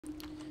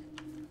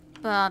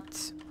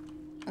But,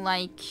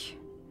 like,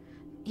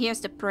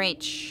 here's the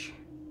bridge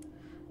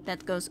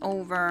that goes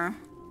over,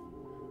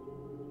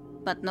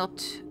 but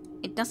not,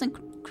 it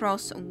doesn't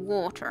cross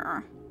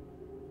water.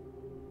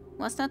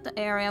 Was that the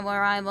area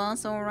where I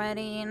was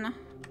already in?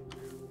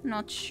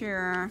 Not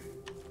sure.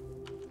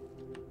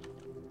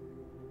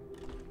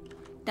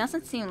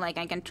 Doesn't seem like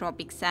I can drop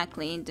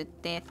exactly into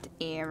that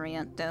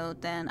area though.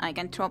 Then I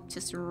can drop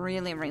just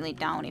really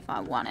down if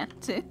I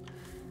wanted to.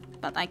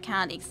 But I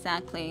can't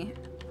exactly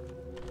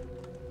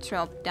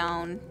drop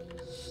down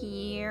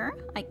here.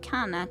 I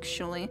can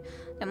actually.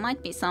 There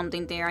might be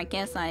something there. I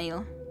guess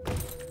I'll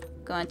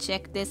go and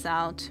check this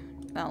out.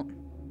 Well,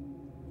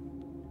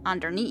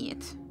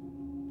 underneath.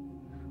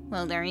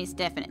 Well, there is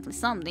definitely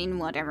something,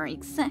 whatever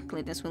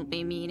exactly this will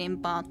be meaning,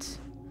 but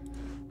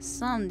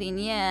something,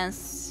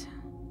 yes.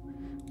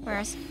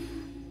 Where's...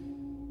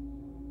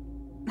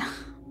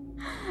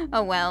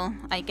 Oh well,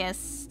 I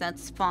guess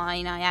that's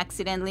fine. I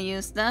accidentally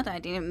used that. I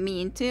didn't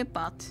mean to,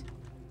 but...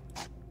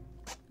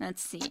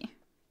 Let's see.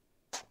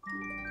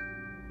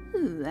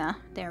 Ooh,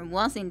 there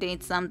was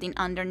indeed something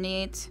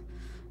underneath.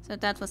 So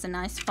that was a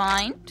nice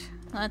find.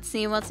 Let's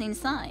see what's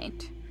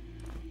inside.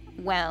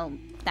 Well,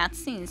 that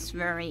seems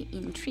very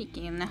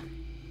intriguing.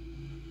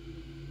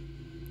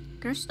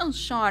 Crystal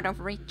shard of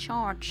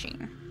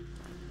recharging.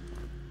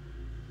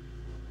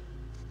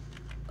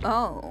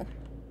 Oh.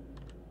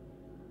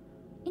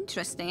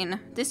 Interesting.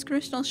 This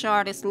crystal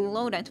shard is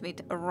loaded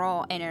with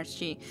raw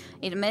energy.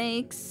 It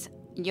makes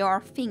your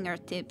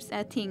fingertips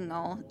a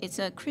tingle. It's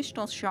a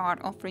crystal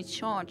shard of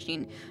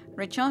recharging.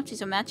 Recharge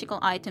is a magical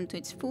item to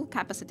its full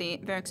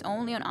capacity. Works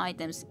only on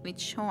items with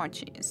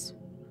charges.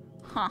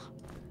 Huh.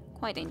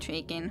 Quite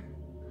intriguing.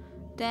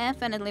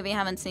 Definitely we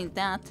haven't seen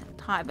that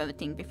type of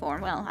thing before.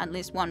 Well, at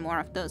least one more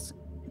of those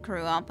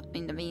grew up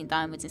in the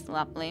meantime, which is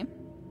lovely.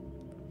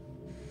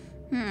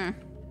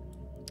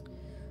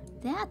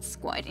 That's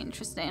quite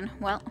interesting.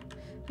 Well,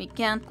 we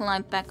can't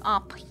climb back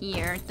up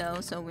here though,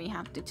 so we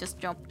have to just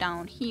drop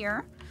down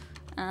here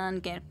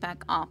and get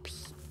back up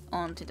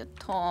onto the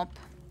top.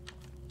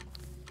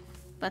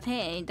 But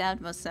hey,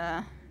 that was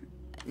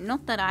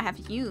not that I have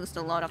used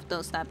a lot of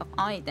those type of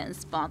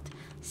items, but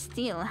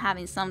still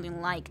having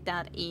something like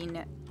that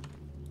in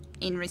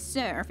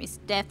reserve is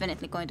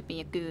definitely going to be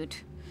a good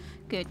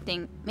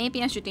thing.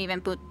 Maybe I should even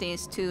put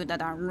these two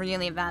that are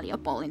really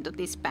valuable into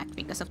this pack,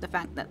 because of the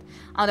fact that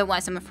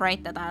otherwise I'm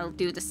afraid that I'll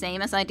do the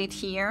same as I did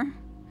here.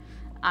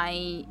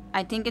 I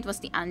think it was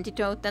the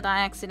antidote that I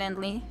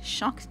accidentally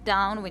shocked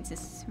down, which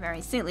is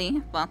very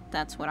silly, but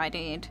that's what I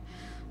did.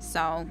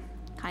 So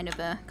kind of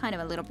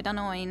a little bit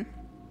annoying.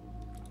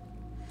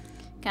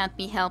 Can't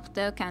be helped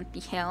though, can't be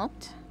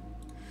helped.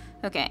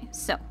 Okay,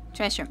 so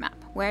treasure map.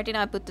 Where did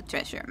I put the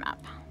treasure map?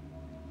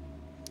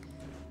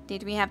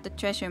 Did we have the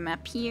treasure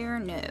map here?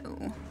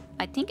 No.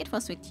 I think it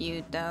was with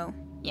you though.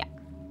 Yeah.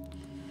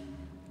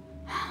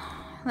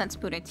 Let's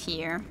put it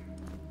here.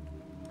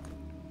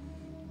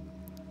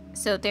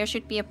 So there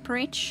should be a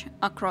bridge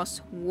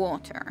across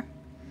water.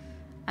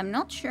 I'm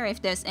not sure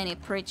if there's any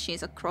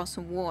bridges across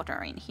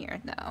water in here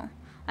though.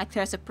 Like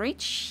there's a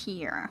bridge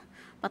here,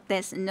 but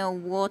there's no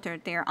water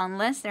there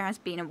unless there has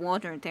been a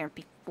water there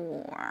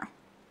before.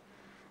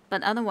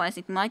 But otherwise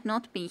it might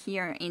not be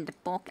here in the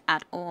book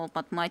at all,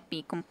 but might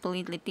be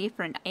completely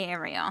different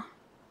area.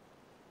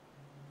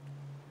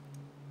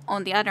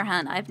 On the other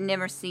hand, I've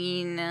never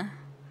seen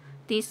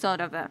these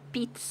sort of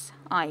pits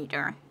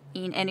either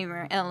in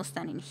anywhere else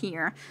than in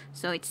here,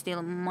 so it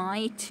still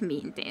might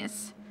mean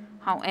this.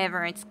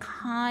 However, it's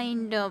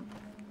kind of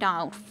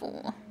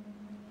doubtful.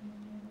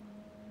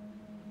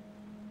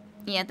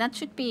 Yeah, that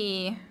should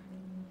be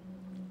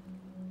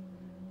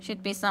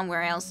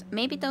somewhere else.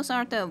 Maybe those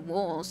are the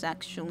walls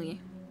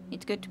actually.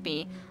 It could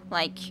be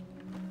like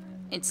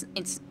it's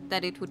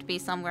that it would be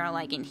somewhere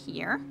like in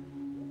here.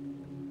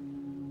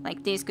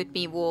 Like these could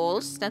be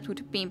walls that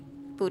would be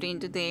put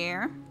into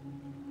there.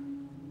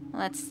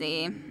 Let's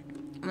see.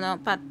 No,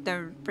 but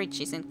the bridge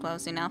isn't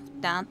close enough.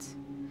 That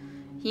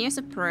here's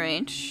a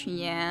bridge,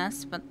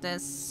 yes, but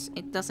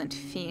it doesn't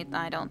fit,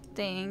 I don't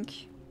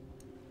think.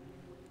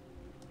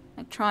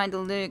 I'm trying to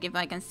look if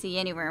I can see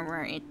anywhere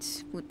where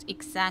it would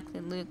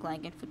exactly look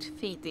like it would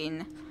fit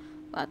in,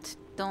 but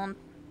don't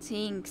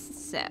think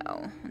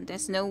so. And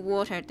there's no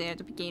water there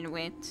to begin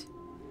with.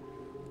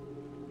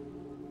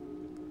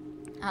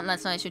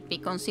 Unless I should be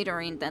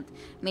considering that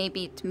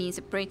maybe it means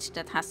a bridge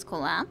that has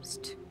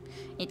collapsed.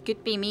 It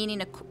could be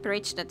meaning a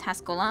bridge that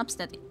has collapsed,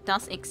 that it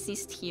does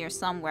exist here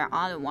somewhere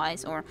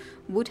otherwise, or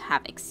would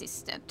have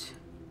existed.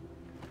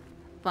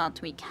 But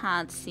we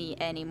can't see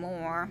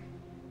anymore.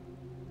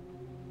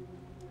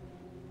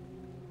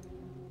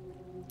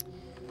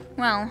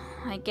 Well,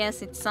 I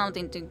guess it's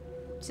something to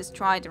just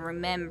try to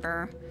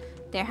remember.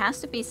 There has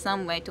to be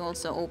some way to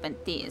also open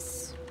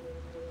this.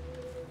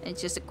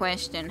 It's just a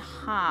question,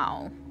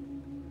 how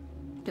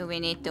do we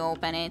need to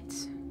open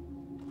it?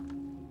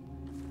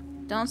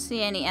 Don't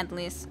see any at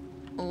least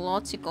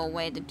logical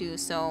way to do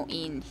so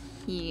in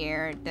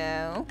here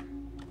though.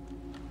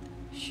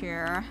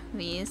 Sure,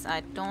 please,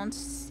 I don't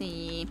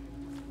see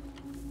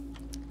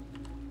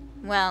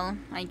Well,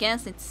 I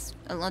guess it's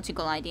a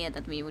logical idea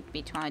that we would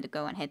be trying to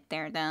go and head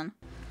there then.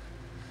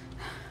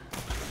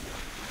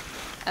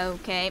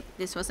 Okay,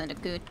 this wasn't a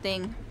good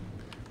thing.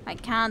 I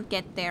can't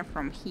get there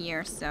from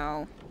here,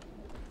 so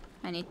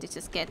I need to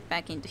just get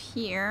back into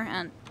here,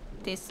 and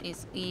this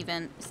is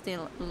even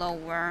still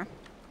lower.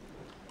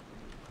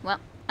 Well,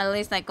 at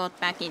least I got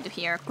back into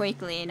here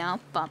quickly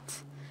enough,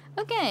 but...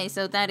 Okay,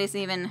 so that is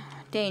even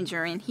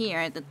danger in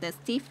here, that there's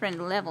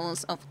different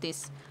levels of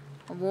this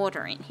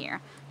water in here.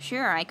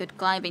 Sure, I could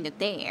climb into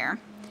there,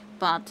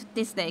 but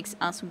this takes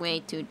us way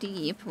too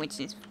deep, which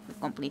is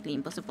completely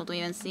impossible to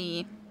even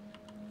see.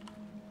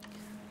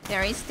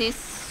 There is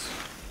this,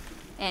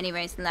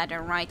 anyways,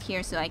 ladder right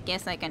here, so I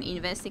guess I can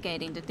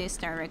investigate into this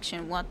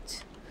direction.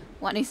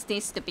 What is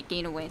this to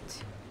begin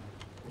with?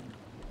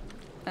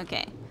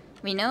 Okay,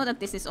 we know that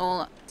this is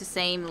all the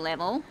same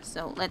level,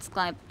 so let's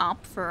climb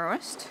up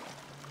first,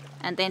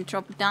 and then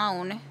drop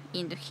down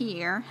into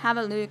here, have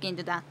a look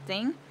into that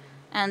thing,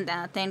 and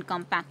then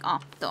come back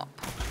up top.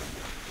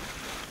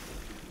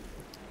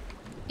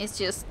 It's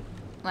just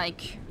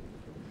like,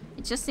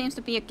 it just seems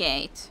to be a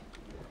gate.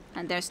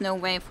 And there's no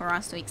way for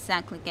us to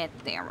exactly get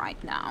there right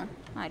now,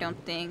 I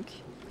don't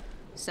think.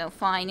 So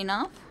fine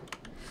enough.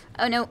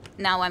 Oh no,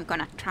 now I'm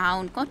gonna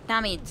drown, god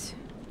damn it.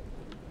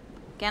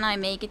 Can I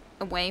make it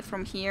away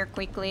from here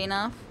quickly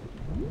enough?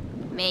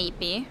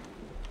 Maybe.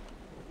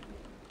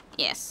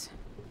 Yes,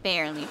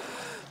 barely.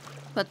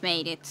 But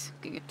made it,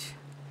 good.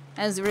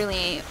 As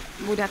really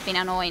would have been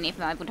annoying if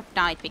I would have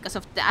died because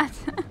of that.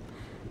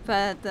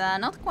 But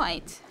not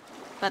quite.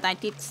 But I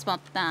did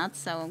spot that,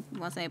 so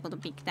was able to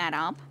pick that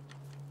up.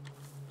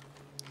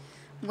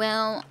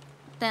 Well,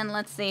 then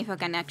let's see if I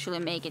can actually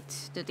make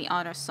it to the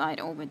other side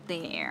over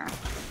there.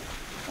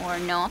 Or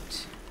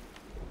not.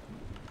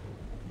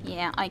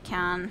 Yeah, I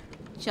can.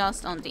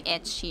 Just on the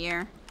edge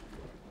here.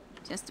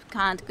 Just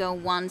can't go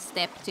one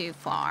step too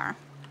far.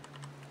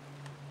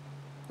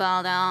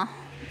 But,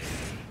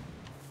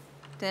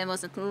 there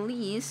was at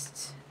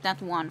least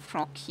that one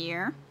frog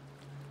here.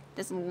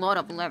 There's a lot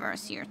of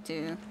levers here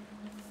too.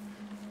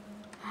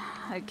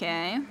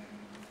 Okay.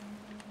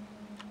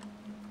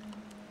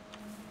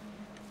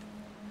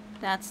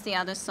 That's the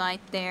other side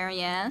there,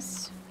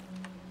 yes.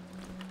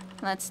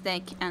 Let's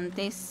take, and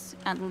this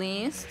at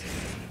least.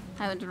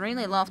 I would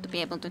really love to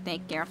be able to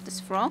take care of this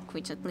frog,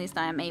 which at least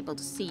I am able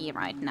to see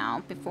right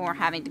now, before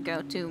having to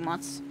go too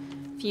much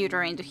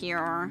further into here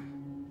or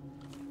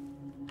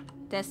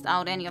test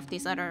out any of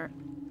these other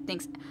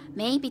things.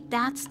 Maybe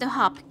that's the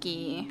hub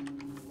key.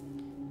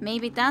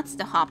 Maybe that's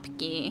the hub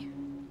key.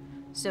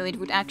 So it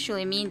would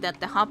actually mean that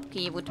the hub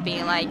key would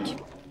be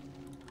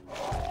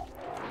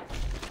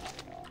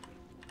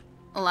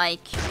like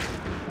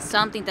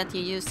something that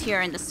you use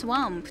here in the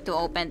swamp to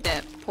open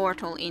the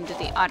portal into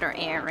the other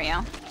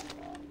area.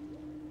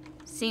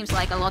 Seems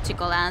like a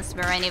logical answer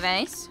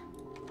anyways.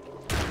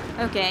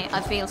 Okay, I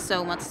feel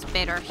so much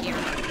better here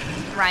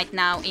right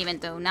now, even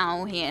though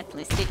now he at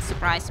least did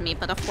surprise me,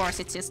 but of course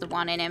it's just the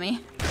one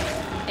enemy.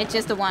 It's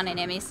just the one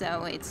enemy,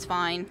 so it's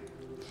fine.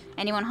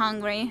 Anyone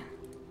hungry?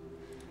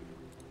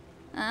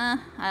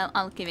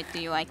 I'll give it to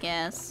you, I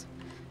guess.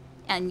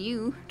 And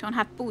you don't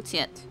have boots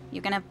yet.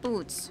 You can have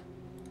boots.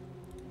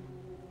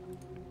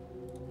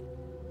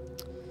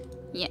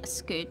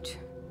 Yes, good.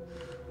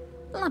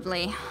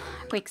 Lovely.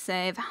 Quick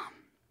save.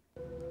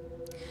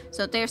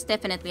 So there's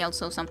definitely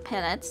also some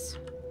pellets.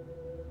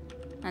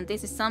 And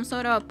this is some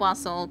sort of a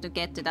puzzle to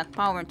get to that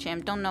power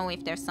gem. Don't know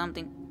if there's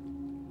something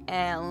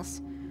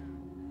else.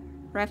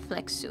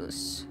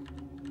 Reflexus.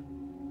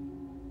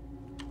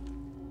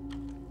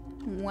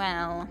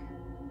 Well,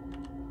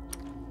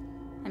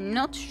 I'm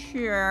not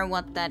sure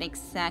what that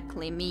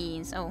exactly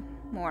means. Oh,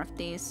 more of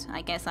these.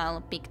 I guess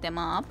I'll pick them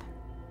up.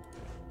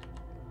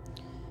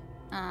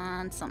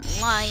 And some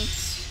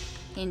light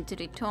into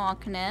the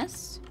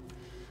darkness.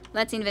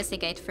 Let's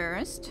investigate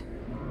first.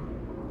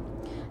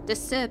 The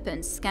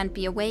serpents can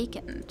be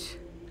awakened.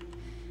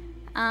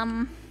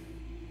 I'm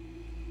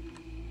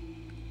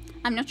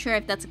not sure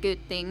if that's a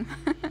good thing.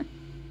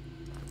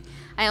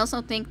 I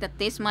also think that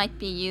this might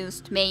be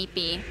used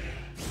maybe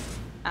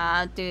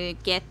to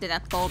get to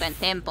that golden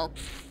temple.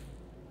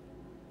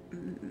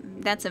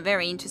 That's a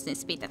very interesting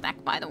speed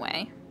attack, by the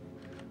way.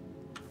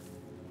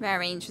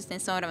 Very interesting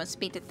sort of a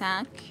speed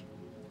attack.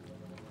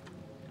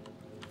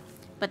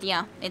 But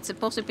yeah, it's a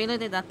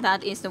possibility that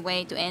that is the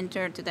way to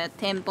enter to the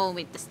temple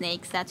with the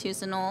snake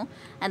statues and all.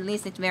 At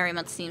least it very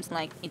much seems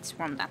like it's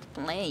from that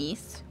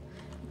place.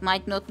 It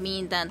might not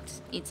mean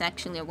that it's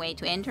actually a way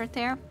to enter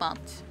there,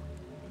 but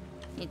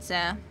it's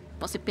a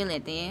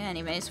possibility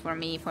anyways for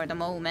me for the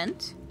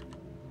moment.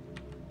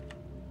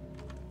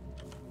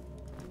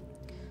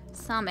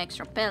 Some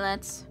extra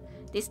pellets.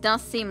 This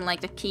does seem like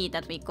the key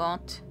that we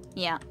got.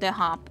 Yeah, the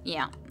hub.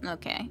 Yeah,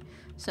 okay.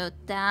 So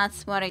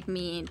that's what it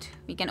means.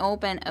 We can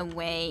open a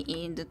way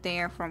into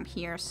there from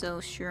here,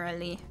 so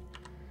surely.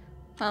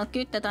 Well,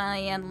 good that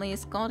I at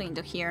least got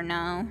into here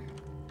now.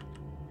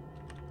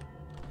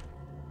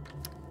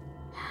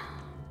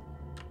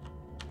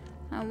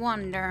 I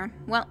wonder.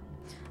 Well,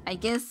 I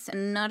guess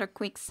another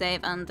quick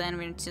save and then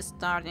we're just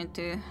starting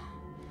to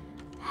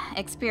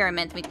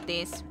experiment with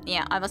this.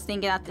 Yeah, I was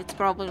thinking that it's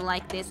probably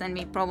like this and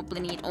we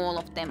probably need all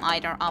of them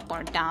either up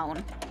or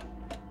down.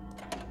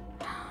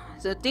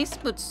 So this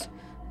puts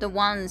the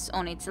ones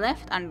on its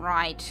left and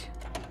right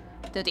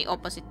to the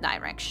opposite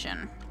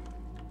direction.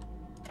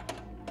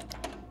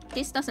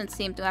 This doesn't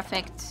seem to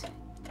affect...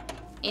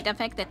 It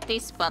affected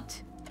this,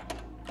 but...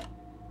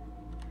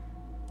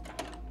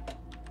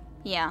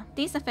 Yeah,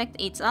 these affect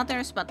each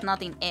others, but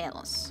nothing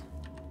else.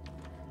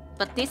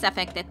 But this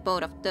affected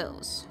both of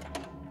those.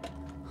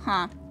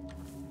 Huh.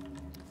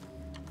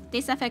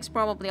 This affects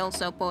probably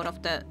also both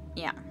of the...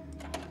 Yeah.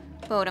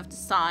 Both of the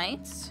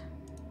sides.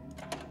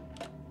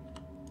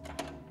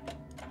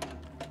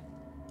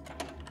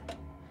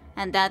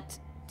 And that...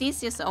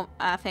 These just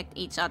affect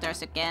each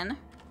others again.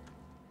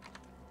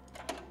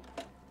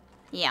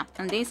 Yeah,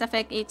 and these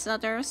affect each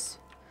others.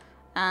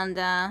 And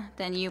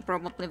then you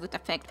probably would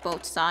affect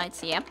both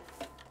sides, yep.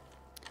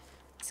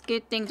 It's a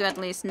good thing to at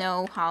least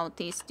know how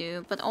these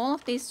do. But all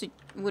of these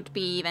would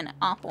be even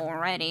up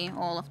already,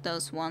 all of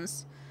those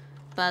ones.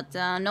 But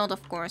not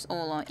of course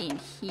all are in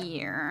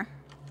here.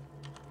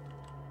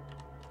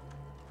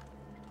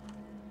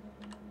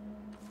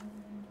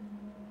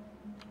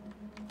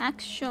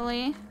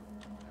 Actually,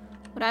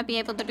 would I be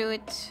able to do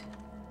it?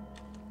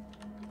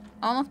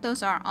 All of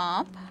those are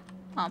up.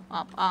 Up,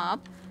 up,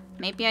 up.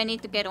 Maybe I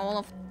need to get all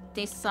of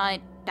this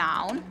side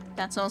down.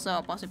 That's also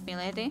a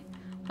possibility.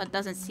 But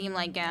doesn't seem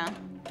like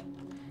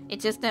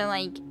it's just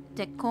like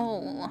the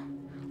goal.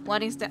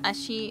 What is the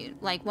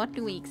like what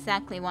do we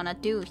exactly want to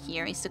do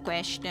here is the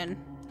question.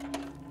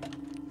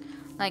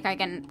 Like I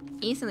can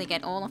easily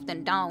get all of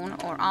them down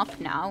or up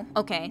now.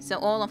 Okay, so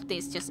all of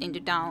this just into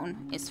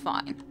down is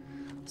fine.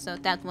 So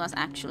that was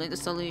actually the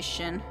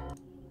solution.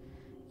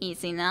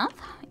 Easy enough,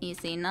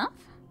 easy enough.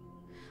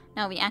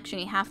 Now we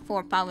actually have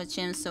 4 power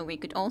gems, so we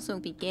could also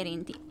be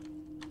getting the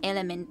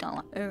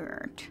elemental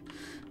earth.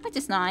 Which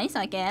is nice,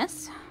 I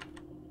guess.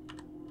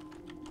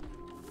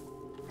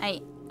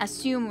 I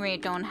assume we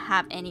don't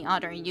have any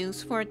other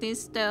use for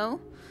this though.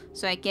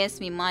 So I guess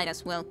we might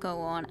as well go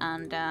on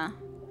and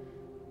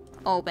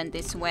open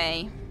this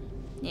way.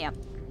 Yep.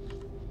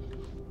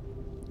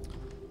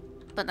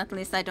 But at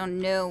least I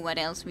don't know what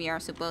else we are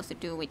supposed to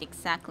do with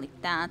exactly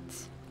that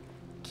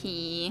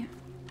key.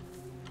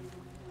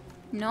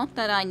 Not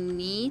that I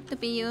need to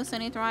be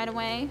using it right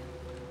away.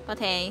 But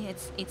hey,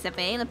 it's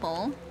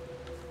available.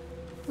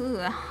 Ooh.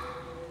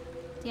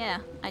 Yeah,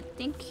 I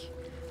think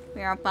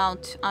we are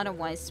about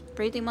otherwise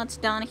pretty much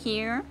done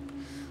here.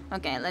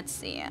 Okay, let's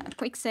see.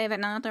 Quick save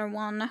another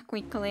one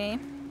quickly.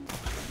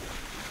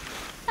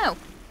 Oh,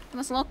 there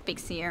was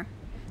lockpicks here.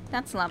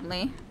 That's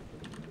lovely.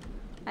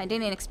 I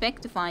didn't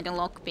expect to find a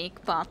lockpick,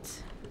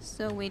 but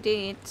so we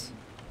did.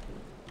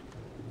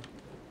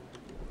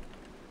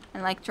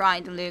 And like try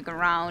to look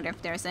around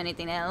if there's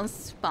anything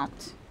else,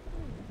 but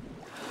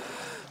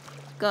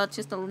got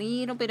just a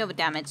little bit of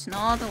damage,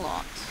 not a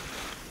lot.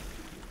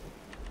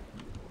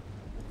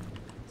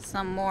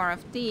 Some more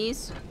of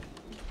these.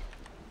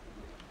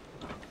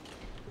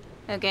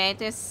 Okay,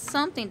 there's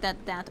something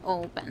that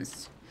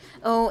opens.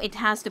 Oh, it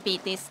has to be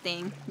this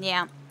thing.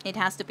 Yeah, it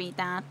has to be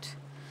that.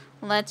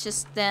 Let's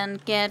just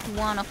then get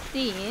one of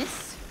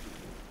these.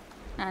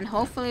 And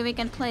hopefully we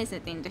can place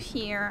it into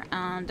here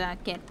and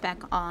get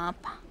back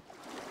up.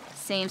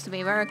 Seems to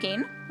be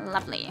working.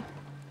 Lovely.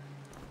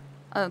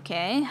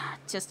 Okay,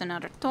 just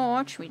another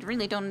torch. We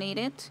really don't need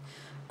it.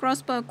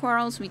 Crossbow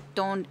quarrels we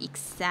don't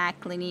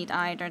exactly need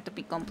either, to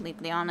be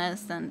completely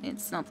honest. And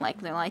it's not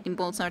like the lightning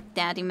bolts are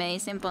that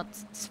amazing, but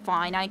it's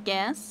fine, I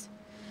guess.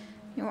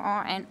 You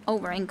are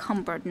over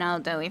encumbered now,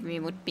 though, if we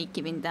would be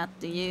giving that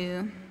to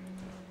you.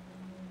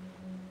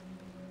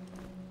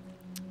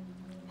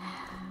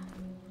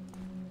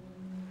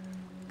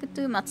 Got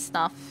too much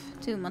stuff.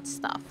 Too much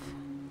stuff.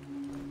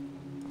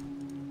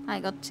 I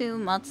got too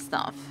much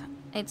stuff.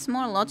 It's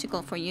more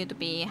logical for you to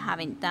be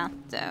having that,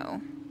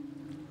 though.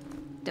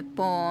 The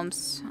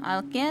bombs.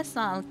 I guess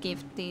I'll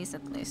give these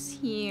at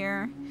least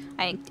here.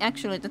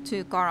 Actually, the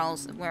 2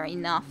 corals were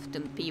enough to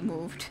be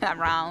moved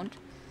around.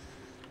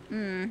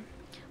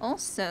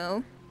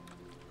 Also,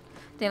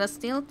 there was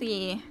still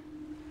the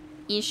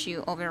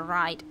issue of a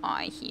right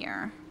eye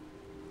here.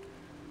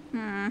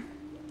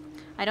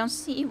 I don't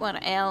see what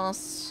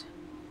else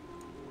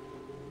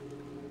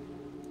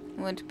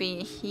would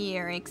be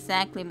here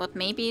exactly, but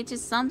maybe it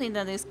is something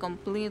that is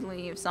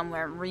completely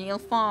somewhere real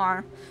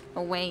far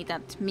away,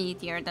 that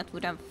meteor that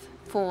would have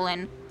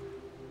fallen.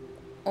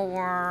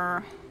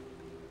 Or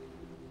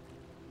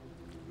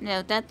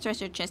no, that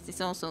treasure chest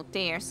is also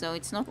there, so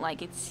it's not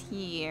like it's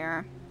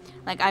here.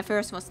 Like I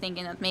first was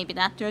thinking that maybe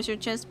that treasure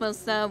chest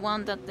was the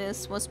one that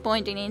this was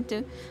pointing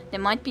into. There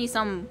might be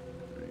some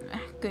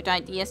good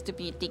ideas to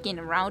be digging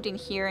around in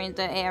here in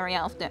the area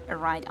of the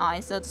right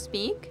eye, so to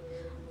speak.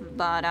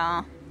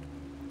 But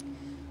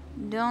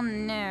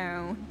don't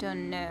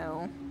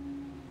know.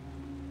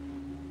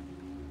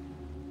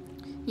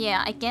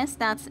 Yeah, I guess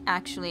that's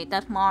actually,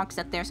 that marks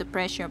that there's a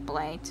pressure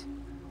plate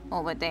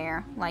over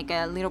there, like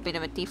a little bit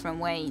of a different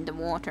way in the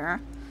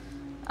water.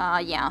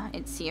 Yeah,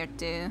 it's here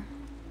too.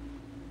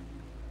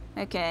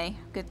 Okay,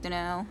 good to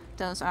know.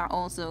 Those are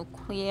also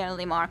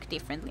clearly marked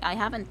differently. I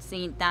haven't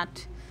seen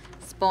that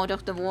spot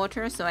of the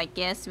water, so I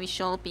guess we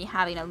shall be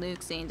having a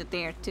look-see into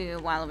there too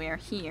while we're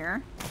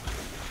here.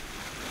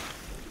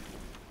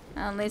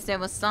 At least there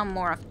was some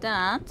more of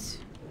that.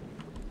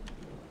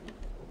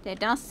 There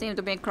does seem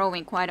to be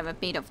growing quite a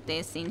bit of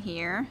this in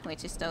here,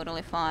 which is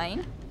totally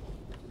fine.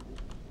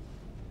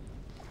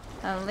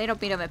 A little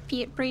bit of a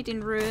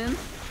breathing room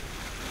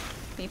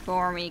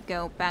before we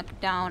go back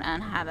down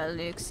and have a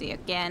look-see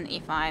again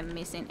if I'm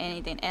missing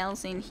anything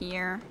else in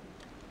here.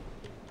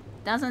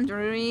 Doesn't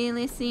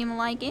really seem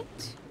like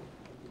it.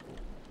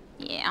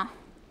 Yeah.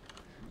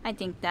 I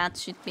think that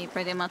should be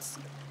pretty much...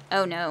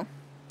 Oh no.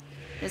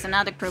 There's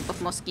another group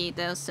of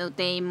mosquitoes, so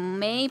they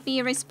may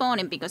be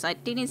respawning because I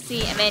didn't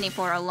see many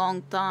for a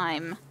long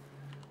time.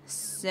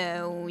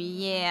 So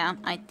yeah,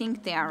 I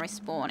think they are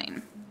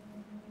respawning.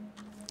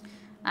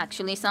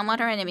 Actually, some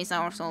other enemies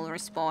are also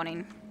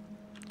respawning.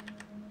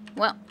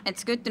 Well,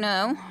 it's good to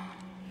know.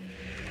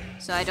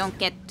 So I don't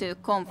get too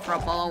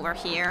comfortable over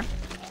here.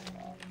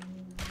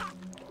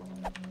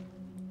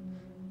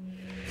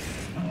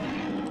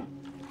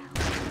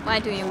 Why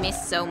do you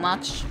miss so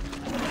much?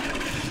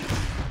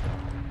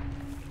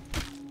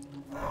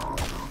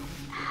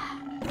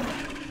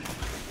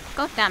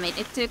 God damn it,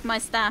 it took my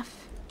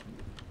staff.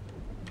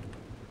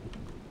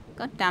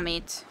 God damn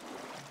it.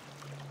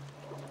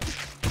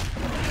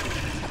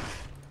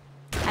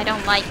 I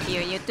don't like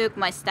you, you took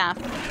my staff.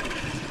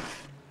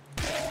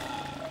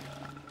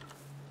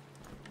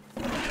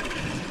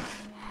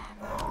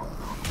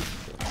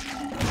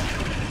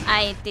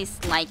 I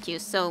dislike you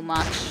so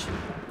much.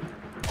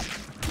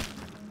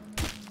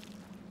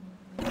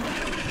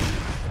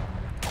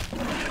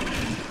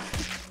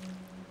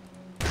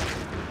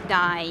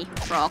 Die,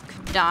 rock,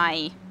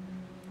 die.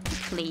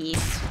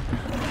 Please.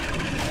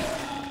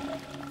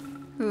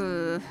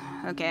 Ooh,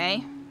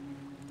 okay.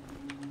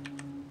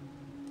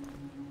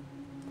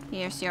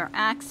 Here's your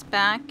axe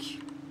back.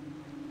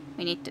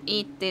 We need to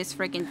eat these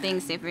freaking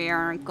things if we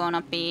are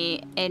gonna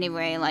be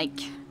anyway,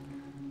 like...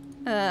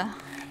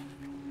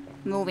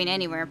 moving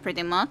anywhere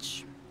pretty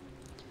much.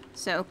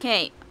 So,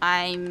 okay.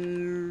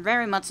 I'm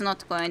very much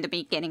not going to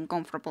be getting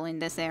comfortable in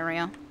this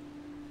area.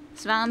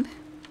 Swamp.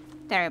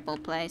 Terrible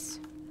place.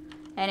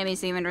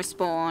 Enemies even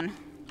respawn.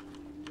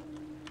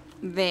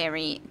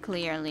 Very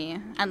clearly.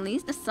 At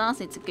least the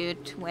sauce is a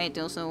good way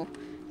to also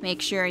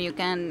make sure you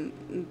can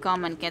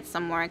come and get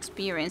some more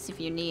experience if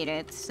you need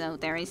it. So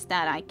there is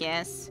that, I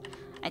guess.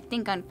 I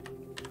think I'm...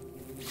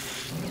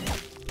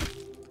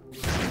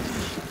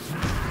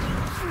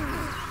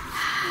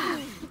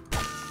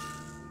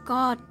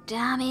 God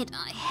damn it,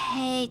 I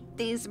hate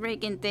these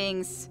freaking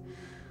things.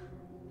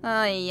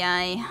 Ay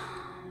ay.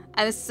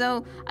 I was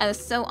so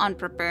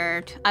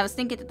unprepared. I was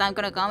thinking that I'm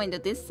gonna come into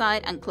this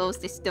side and close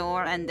this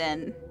door and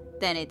then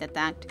it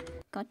attacked.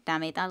 God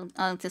damn it,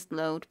 I'll just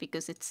load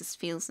because it just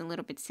feels a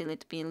little bit silly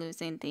to be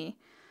losing the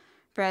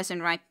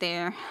person right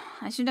there.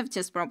 I should have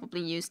just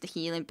probably used the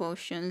healing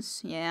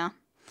potions, yeah.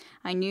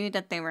 I knew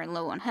that they were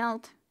low on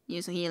health.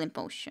 Use a healing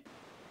potion.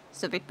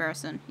 Stupid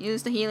person.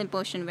 Use the healing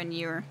potion when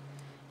you're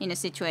in a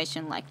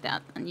situation like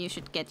that and you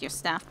should get your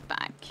staff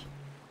back.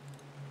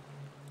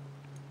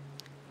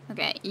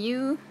 Okay,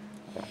 you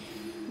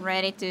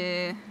ready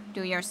to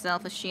do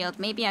yourself a shield?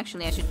 Maybe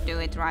actually I should do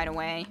it right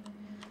away.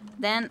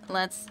 Then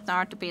let's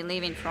start to be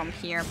leaving from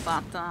here,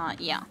 but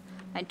yeah.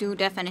 I do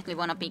definitely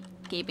want to be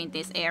keeping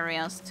these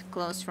areas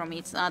close from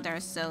each other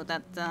so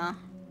that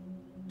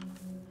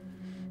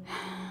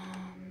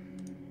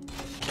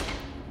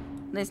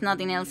there's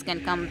nothing else can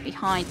come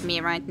behind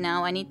me right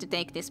now. I need to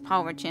take these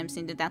power gems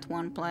into that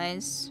one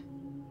place.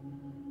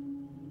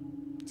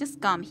 Just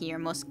come here,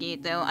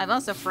 mosquito. I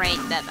was afraid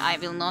that I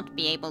will not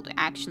be able to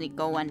actually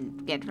go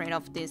and get rid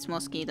of these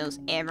mosquitoes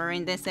ever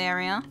in this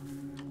area.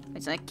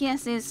 Which I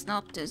guess is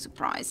not too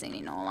surprising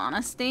in all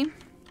honesty.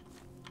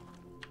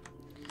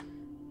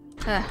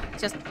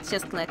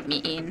 Just let me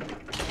in.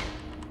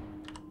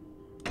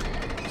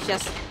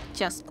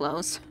 Just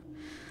close.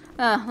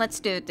 Let's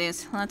do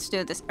this. Let's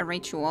do this a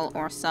ritual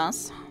or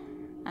sus,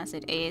 as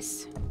it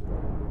is.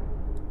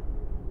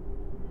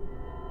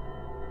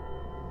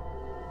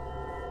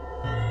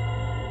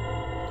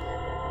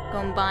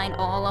 Combine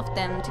all of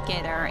them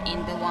together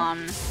into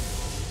one.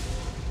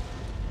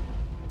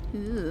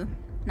 Ooh,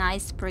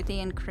 nice, pretty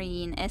and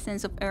green.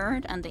 Essence of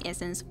earth and the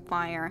essence of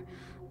fire.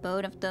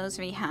 Both of those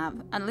we have.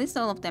 At least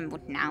all of them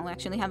would now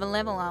actually have a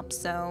level up,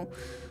 so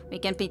we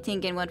can be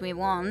thinking what we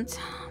want.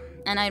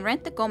 And I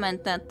read the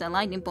comment that the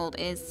lightning bolt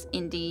is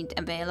indeed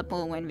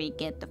available when we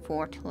get the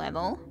 4th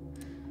level.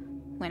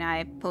 When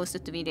I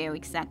posted the video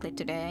exactly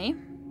today.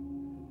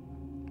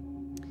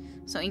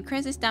 So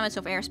increases damage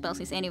of air spells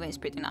is anyways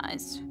pretty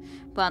nice.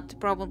 But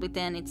probably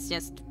then it's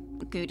just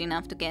good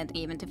enough to get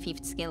even the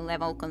 5th skill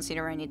level,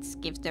 considering it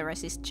gives the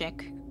resist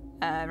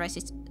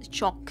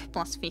shock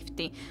plus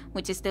 50,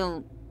 which is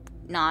still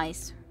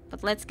nice.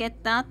 But let's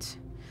get that.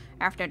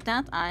 After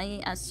that,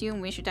 I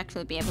assume we should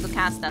actually be able to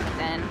cast that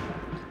then.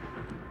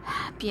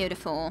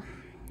 Beautiful.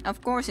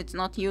 Of course, it's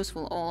not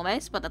useful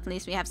always, but at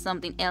least we have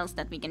something else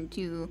that we can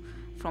do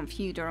from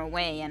further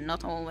away and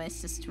not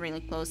always just really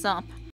close up.